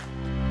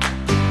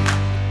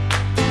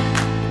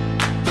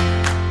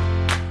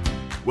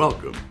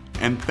Welcome,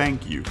 and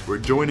thank you for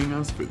joining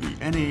us for the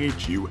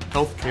NAHU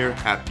Healthcare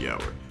Happy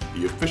Hour,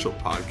 the official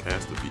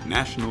podcast of the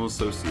National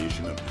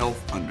Association of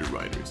Health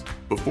Underwriters.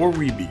 Before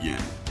we begin,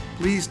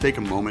 please take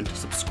a moment to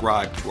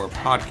subscribe to our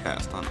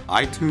podcast on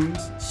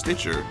iTunes,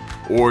 Stitcher,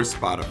 or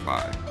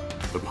Spotify.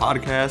 The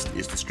podcast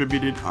is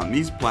distributed on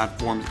these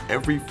platforms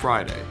every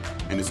Friday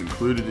and is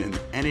included in the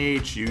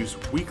NAHU's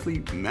weekly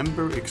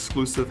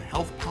member-exclusive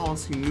health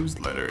policy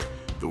newsletter,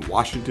 The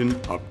Washington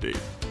Update,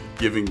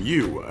 giving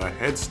you a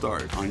head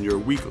start on your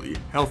weekly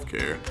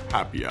healthcare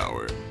happy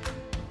hour.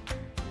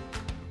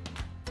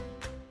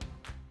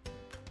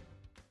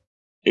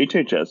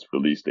 HHS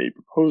released a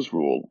proposed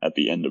rule at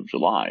the end of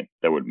July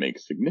that would make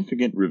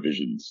significant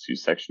revisions to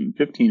Section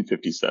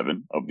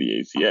 1557 of the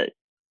ACA,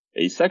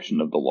 a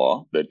section of the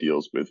law that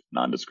deals with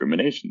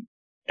nondiscrimination.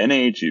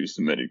 NAHU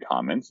submitted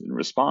comments in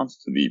response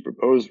to the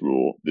proposed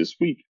rule this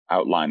week,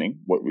 outlining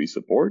what we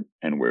support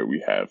and where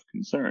we have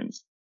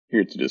concerns.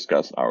 Here to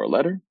discuss our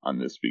letter on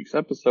this week's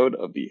episode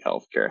of the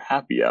Healthcare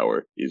Happy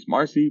Hour is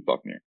Marcy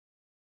Buckner.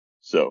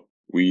 So,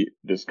 we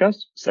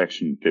discussed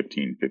Section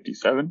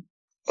 1557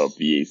 of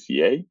the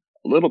ACA a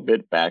little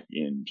bit back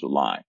in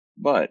July,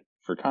 but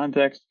for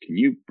context, can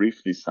you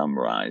briefly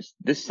summarize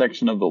this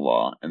section of the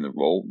law and the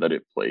role that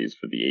it plays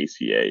for the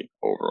ACA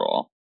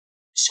overall?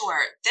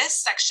 Sure.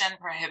 This section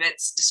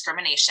prohibits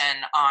discrimination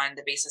on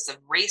the basis of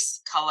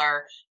race,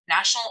 color,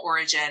 national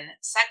origin,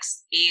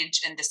 sex, age,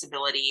 and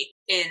disability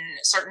in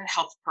certain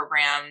health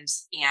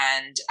programs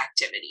and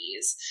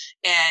activities.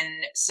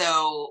 And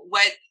so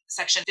what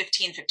Section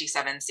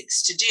 1557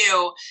 seeks to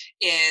do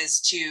is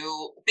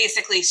to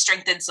basically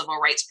strengthen civil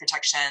rights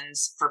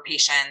protections for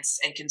patients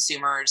and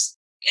consumers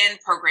in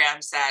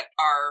programs that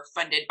are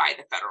funded by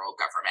the federal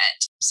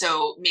government.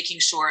 So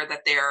making sure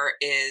that there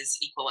is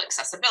equal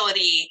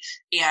accessibility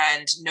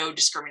and no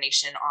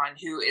discrimination on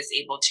who is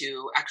able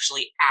to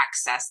actually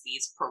access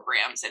these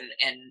programs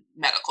and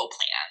medical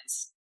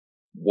plans.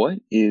 What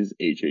is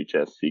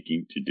HHS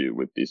seeking to do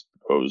with this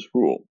proposed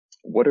rule?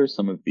 What are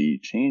some of the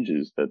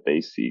changes that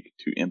they seek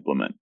to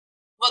implement?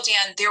 Well,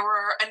 Dan, there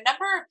were a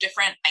number of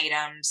different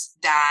items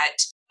that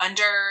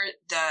under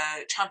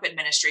the Trump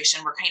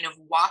administration were kind of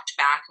walked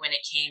back when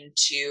it came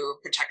to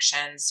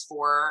protections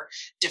for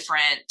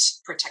different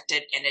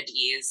protected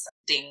entities,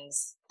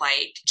 things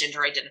like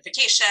gender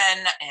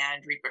identification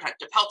and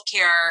reproductive health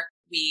care.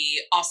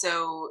 We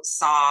also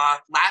saw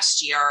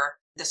last year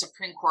the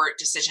Supreme Court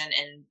decision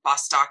in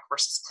Bostock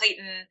versus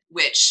Clayton,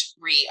 which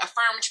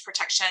reaffirmed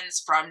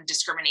protections from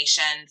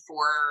discrimination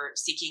for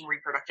seeking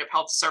reproductive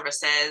health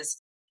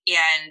services.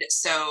 And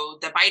so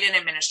the Biden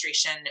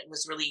administration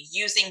was really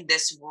using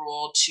this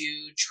rule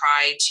to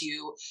try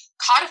to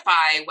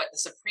codify what the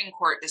Supreme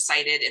Court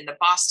decided in the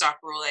Bostock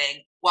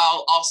ruling,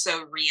 while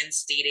also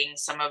reinstating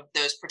some of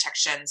those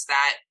protections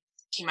that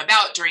came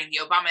about during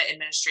the Obama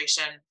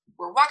administration,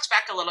 were walked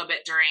back a little bit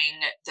during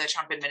the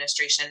Trump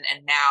administration,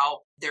 and now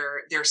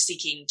they're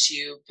seeking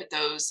to put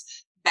those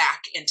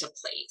back into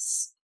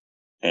place.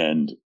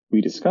 And we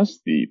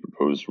discussed the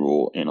proposed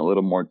rule in a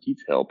little more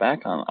detail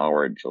back on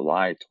our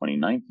July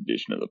 29th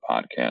edition of the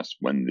podcast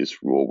when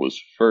this rule was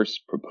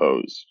first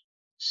proposed.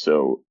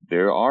 So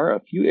there are a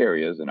few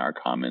areas in our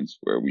comments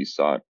where we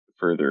sought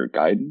further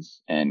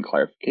guidance and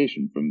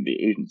clarification from the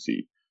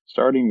agency,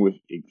 starting with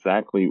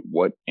exactly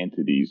what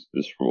entities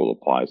this rule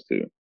applies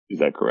to. Is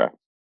that correct?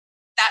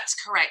 That's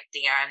correct,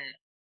 Dan.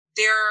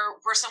 There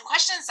were some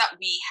questions that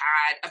we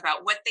had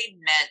about what they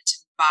meant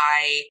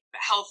by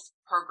health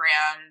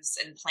programs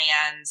and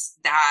plans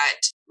that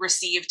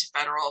received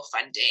federal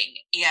funding.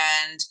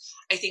 And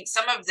I think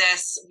some of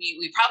this,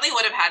 we probably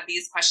would have had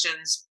these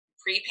questions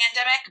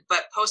pre-pandemic,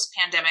 but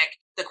post-pandemic,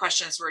 the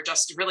questions were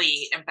just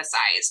really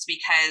emphasized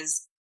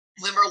because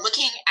when we're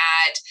looking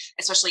at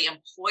especially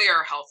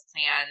employer health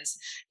plans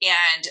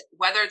and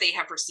whether they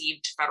have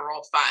received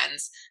federal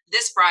funds,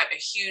 this brought a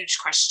huge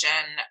question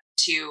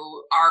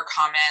to our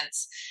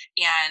comments.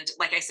 And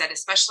like I said,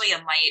 especially in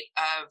light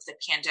of the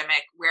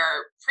pandemic,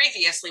 where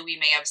previously we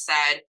may have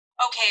said,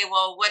 okay,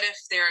 well, what if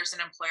there's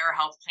an employer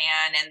health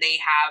plan and they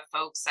have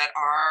folks that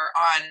are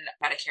on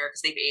Medicare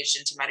because they've aged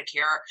into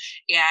Medicare,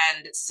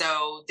 and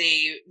so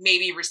they may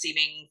be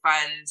receiving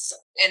funds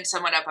in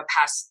somewhat of a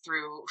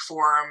pass-through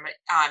form,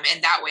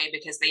 and that way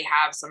because they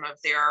have some of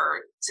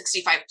their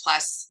 65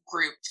 plus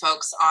group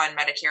folks on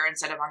Medicare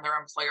instead of on their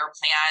employer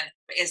plan.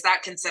 Is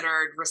that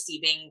considered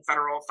receiving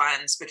federal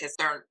funds because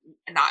they're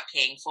not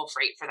paying full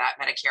freight for that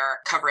Medicare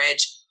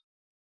coverage?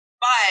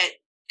 But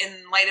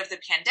in light of the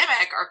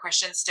pandemic, our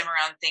questions stem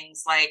around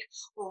things like,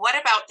 well, what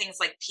about things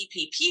like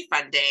PPP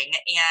funding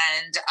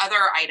and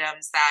other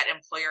items that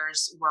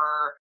employers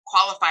were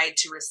qualified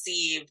to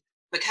receive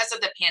because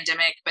of the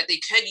pandemic, but they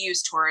could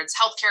use towards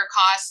healthcare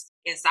costs?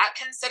 Is that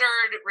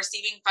considered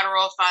receiving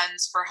federal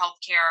funds for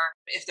healthcare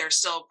if they're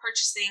still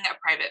purchasing a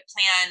private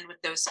plan with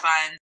those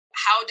funds?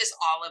 How does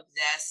all of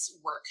this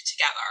work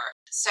together?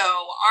 So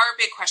our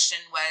big question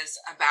was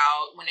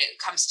about, when it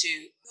comes to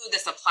who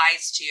this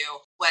applies to,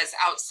 was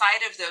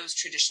outside of those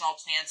traditional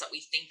plans that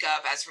we think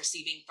of as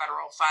receiving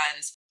federal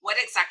funds, what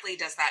exactly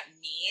does that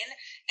mean?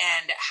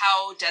 And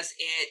how does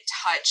it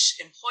touch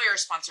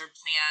employer-sponsored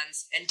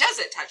plans? And does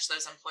it touch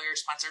those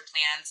employer-sponsored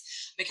plans?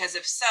 Because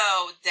if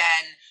so,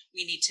 then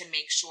we need to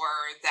make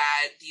sure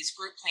that these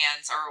group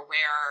plans are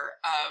aware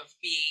of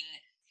being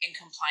in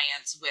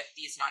compliance with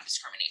these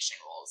non-discrimination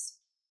rules.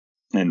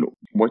 And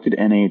what did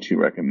NAHU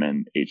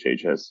recommend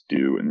HHS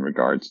do in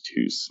regards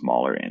to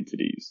smaller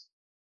entities?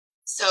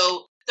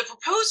 So the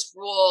proposed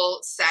rule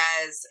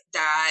says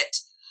that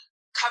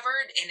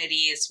covered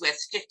entities with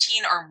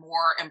 15 or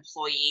more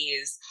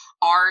employees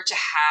are to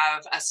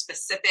have a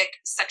specific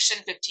Section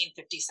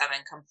 1557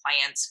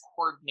 compliance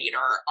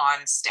coordinator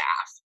on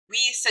staff. We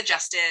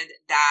suggested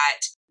that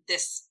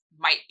this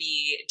might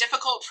be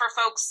difficult for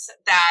folks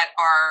that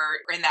are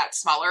in that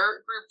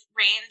smaller group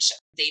range.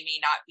 They may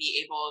not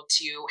be able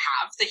to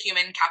have the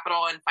human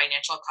capital and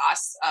financial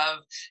costs of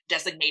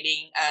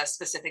designating a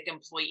specific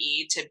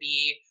employee to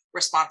be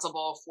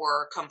responsible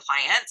for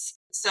compliance.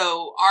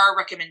 So our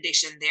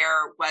recommendation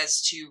there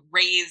was to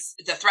raise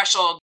the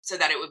threshold so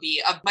that it would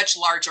be a much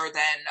larger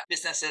than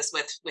businesses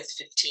with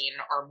 15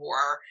 or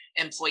more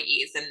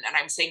employees. And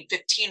I'm saying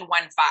 15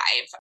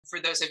 for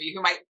those of you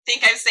who might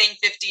think I'm saying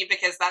 50,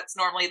 because that's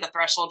normally the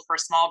threshold for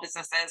small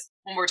businesses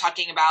when we're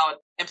talking about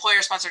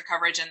employer-sponsored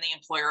coverage and the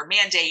employer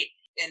mandate.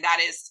 And that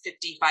is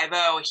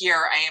 50-50.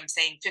 Here I am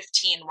saying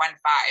 15.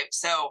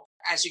 So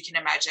as you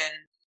can imagine,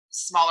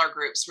 smaller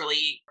groups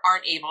really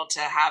aren't able to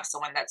have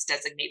someone that's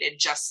designated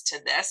just to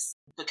this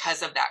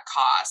because of that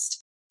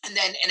cost. And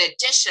then in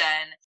addition,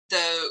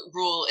 the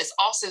rule is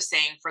also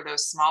saying for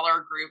those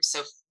smaller groups,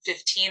 so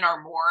 15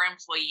 or more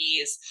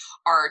employees,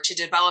 are to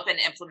develop and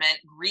implement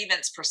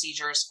grievance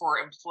procedures for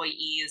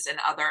employees and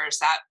others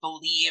that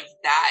believe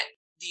that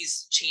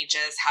these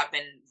changes have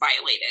been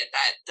violated,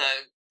 that the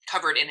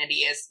covered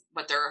entity is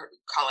what they're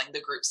calling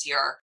the groups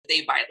here.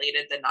 They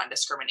violated the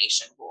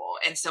non-discrimination rule.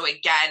 And so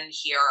again,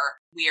 here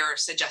we are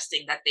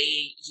suggesting that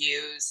they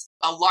use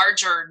a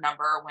larger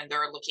number when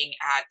they're looking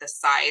at the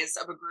size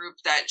of a group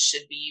that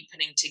should be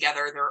putting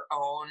together their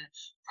own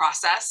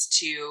process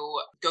to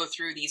go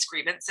through these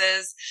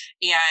grievances.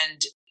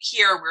 And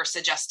here we're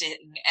suggesting,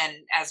 and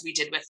as we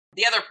did with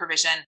the other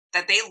provision,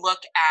 that they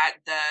look at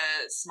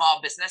the Small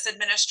Business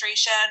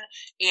Administration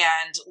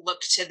and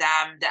look to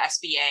them, the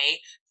SBA,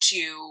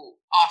 to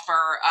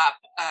offer up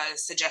a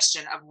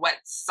suggestion of what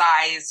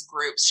size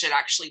groups should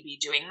actually be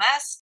doing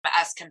this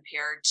as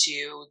compared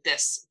to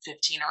this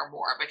 15 or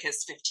more,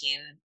 because 15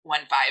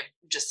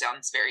 just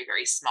sounds very,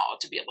 very small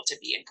to be able to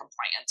be in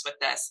compliance with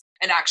this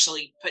and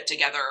actually put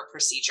together a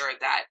procedure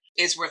that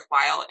is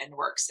worthwhile and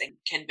works and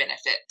can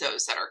benefit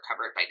those that are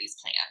covered by these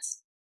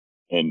plans.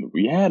 And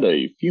we had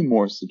a few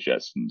more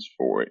suggestions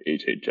for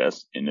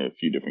HHS in a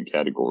few different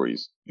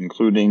categories,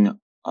 including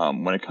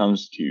when it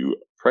comes to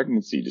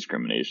pregnancy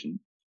discrimination,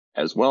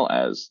 as well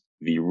as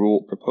the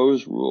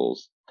proposed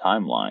rules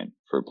timeline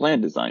for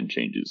plan design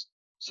changes.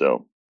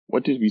 So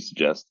what did we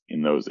suggest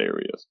in those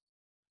areas?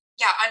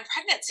 Yeah, on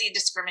pregnancy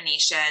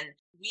discrimination,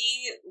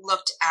 we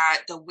looked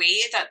at the way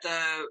that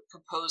the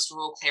proposed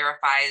rule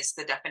clarifies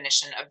the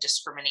definition of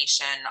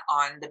discrimination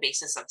on the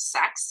basis of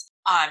sex.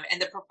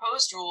 And the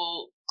proposed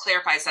rule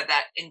clarifies that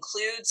that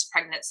includes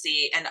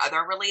pregnancy and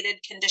other related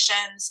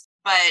conditions,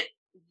 but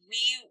we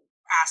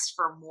asked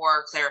for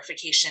more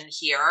clarification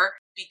here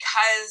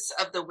because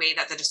of the way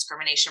that the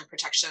discrimination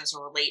protections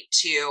relate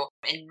to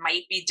and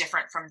might be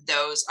different from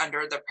those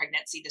under the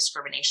Pregnancy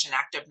Discrimination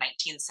Act of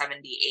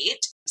 1978.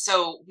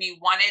 So we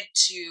wanted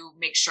to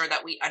make sure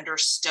that we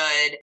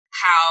understood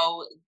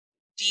how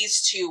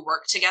these two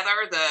work together,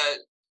 the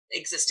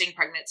existing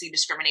Pregnancy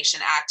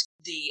Discrimination Act,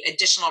 the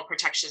additional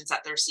protections that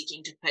they're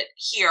seeking to put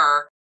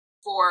here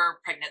for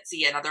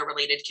pregnancy and other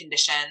related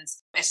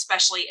conditions,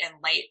 especially in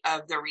light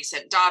of the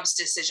recent Dobbs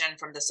decision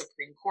from the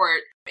Supreme Court.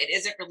 It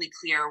isn't really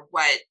clear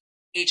what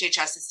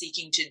HHS is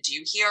seeking to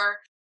do here.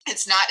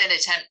 It's not an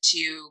attempt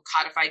to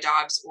codify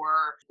Dobbs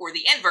or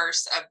the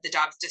inverse of the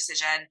Dobbs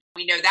decision.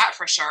 We know that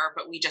for sure,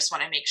 but we just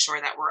want to make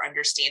sure that we're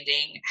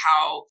understanding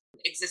how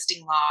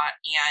existing law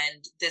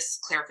and this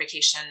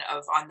clarification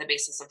of on the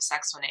basis of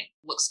sex when it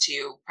looks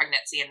to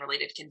pregnancy and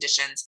related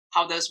conditions,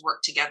 how those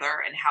work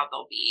together and how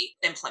they'll be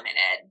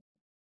implemented.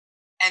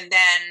 And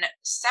then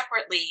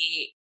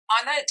separately,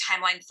 on the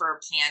timeline for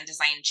plan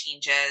design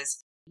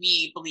changes,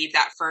 we believe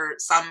that for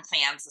some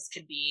plans, this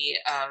could be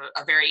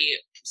a very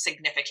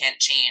significant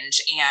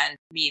change and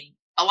need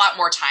a lot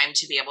more time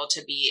to be able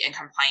to be in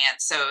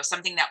compliance. So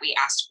something that we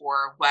asked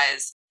for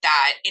was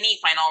that any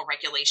final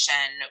regulation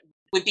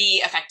would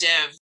be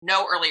effective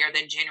no earlier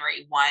than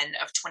January 1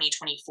 of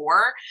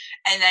 2024.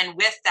 And then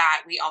with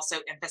that, we also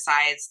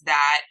emphasize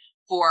that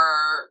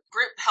for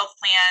group health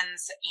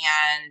plans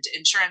and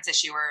insurance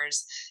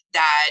issuers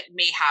that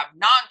may have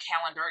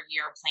non-calendar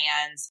year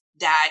plans,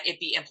 that it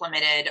be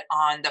implemented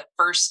on the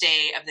first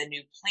day of the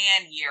new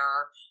plan year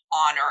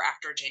on or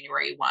after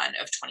January 1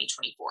 of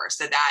 2024,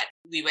 so that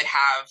we would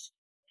have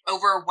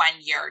over 1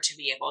 year to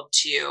be able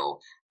to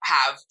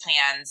have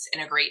plans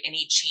integrate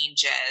any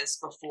changes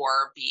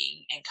before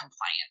being in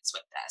compliance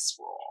with this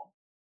rule.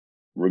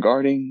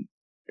 Regarding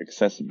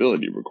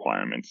accessibility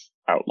requirements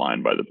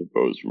outlined by the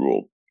proposed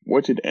rule,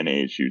 what did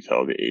NAHU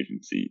tell the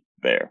agency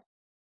there?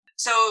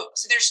 So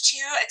there's two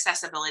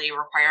accessibility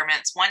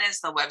requirements. One is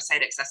the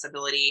website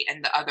accessibility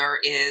and the other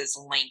is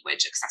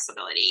language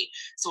accessibility.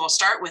 So we'll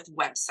start with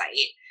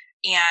website.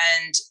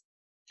 And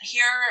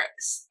here,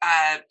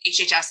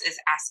 HHS is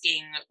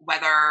asking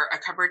whether a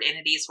covered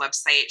entity's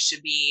website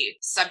should be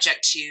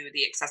subject to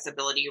the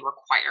accessibility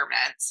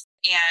requirements.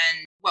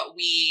 And what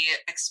we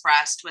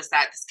expressed was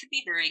that this could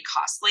be very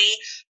costly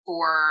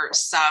for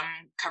some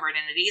covered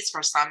entities,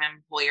 for some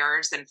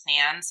employers and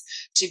plans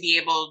to be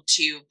able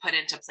to put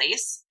into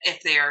place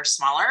if they are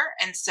smaller.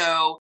 And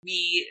so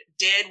we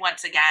did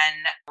once again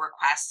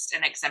request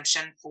an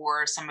exemption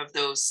for some of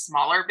those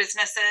smaller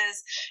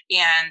businesses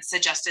and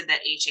suggested that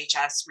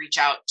HHS reach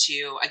out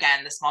to,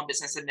 again, the Small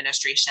Business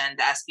Administration,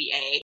 the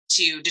SBA,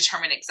 to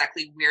determine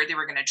exactly where they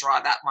were going to draw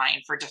that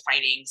line for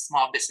defining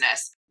small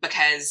business.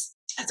 Because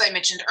as I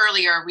mentioned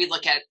earlier, we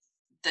look at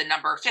the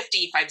number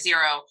 50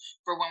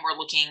 for when we're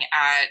looking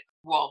at,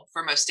 well,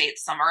 for most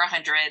states, some are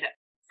 100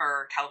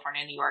 for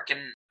California, New York, and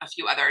a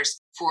few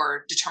others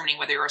for determining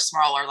whether you're a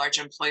small or large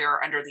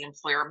employer under the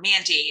employer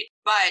mandate.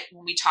 But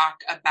when we talk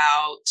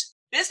about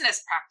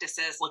business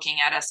practices looking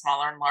at a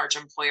smaller and large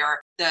employer,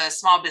 the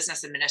Small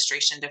Business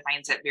Administration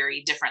defines it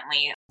very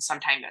differently.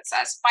 Sometimes it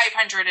says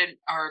 500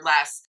 or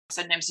less,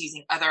 sometimes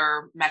using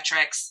other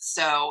metrics.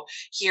 So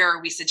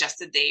here we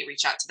suggested they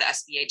reach out to the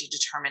SBA to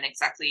determine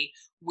exactly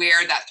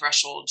where that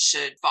threshold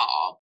should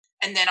fall.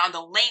 And then on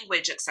the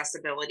language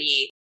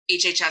accessibility,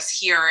 HHS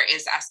here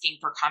is asking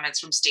for comments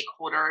from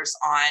stakeholders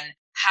on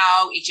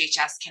how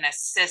HHS can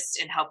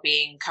assist in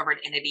helping covered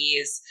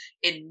entities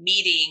in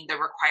meeting the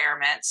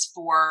requirements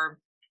for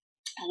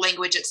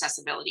language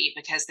accessibility,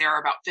 because there are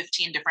about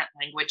 15 different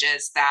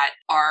languages that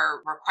are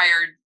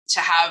required to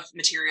have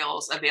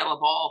materials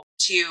available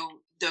to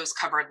those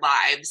covered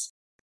lives.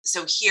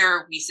 So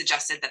here we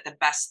suggested that the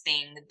best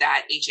thing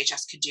that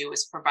HHS could do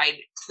is provide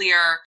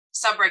clear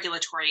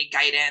sub-regulatory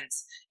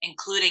guidance,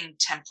 including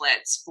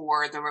templates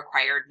for the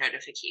required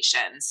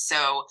notifications,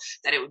 so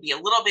that it would be a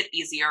little bit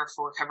easier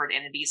for covered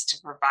entities to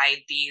provide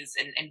these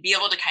and be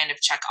able to kind of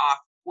check off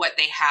what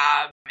they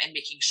have and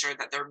making sure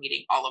that they're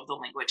meeting all of the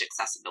language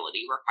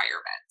accessibility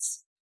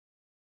requirements.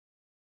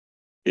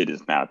 It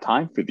is now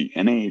time for the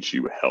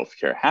NAHU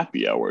Healthcare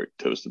Happy Hour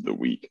Toast of the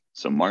Week.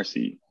 So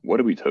Marcy,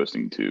 what are we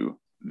toasting to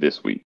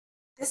this week?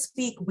 This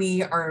week,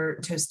 we are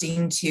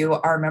toasting to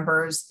our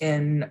members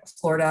in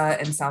Florida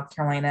and South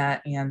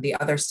Carolina and the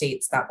other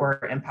states that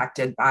were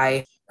impacted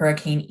by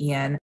Hurricane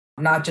Ian.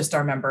 Not just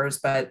our members,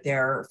 but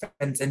their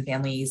friends and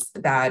families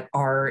that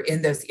are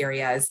in those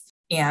areas.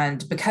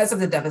 And because of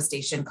the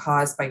devastation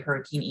caused by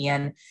Hurricane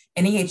Ian,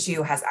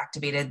 NAHU has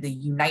activated the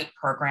Unite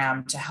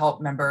program to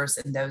help members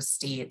in those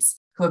states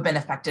who have been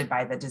affected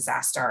by the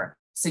disaster.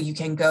 So you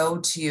can go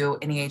to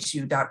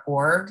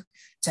nahu.org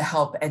to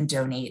help and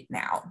donate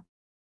now.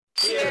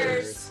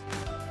 Cheers!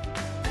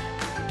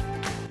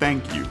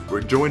 Thank you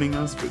for joining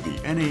us for the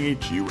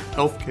NAHU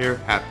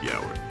Healthcare Happy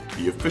Hour,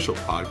 the official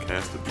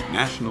podcast of the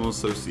National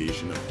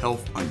Association of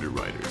Health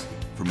Underwriters.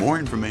 For more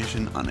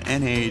information on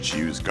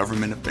NAHU's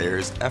government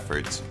affairs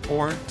efforts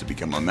or to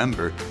become a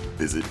member,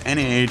 visit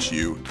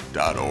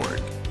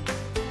nahu.org.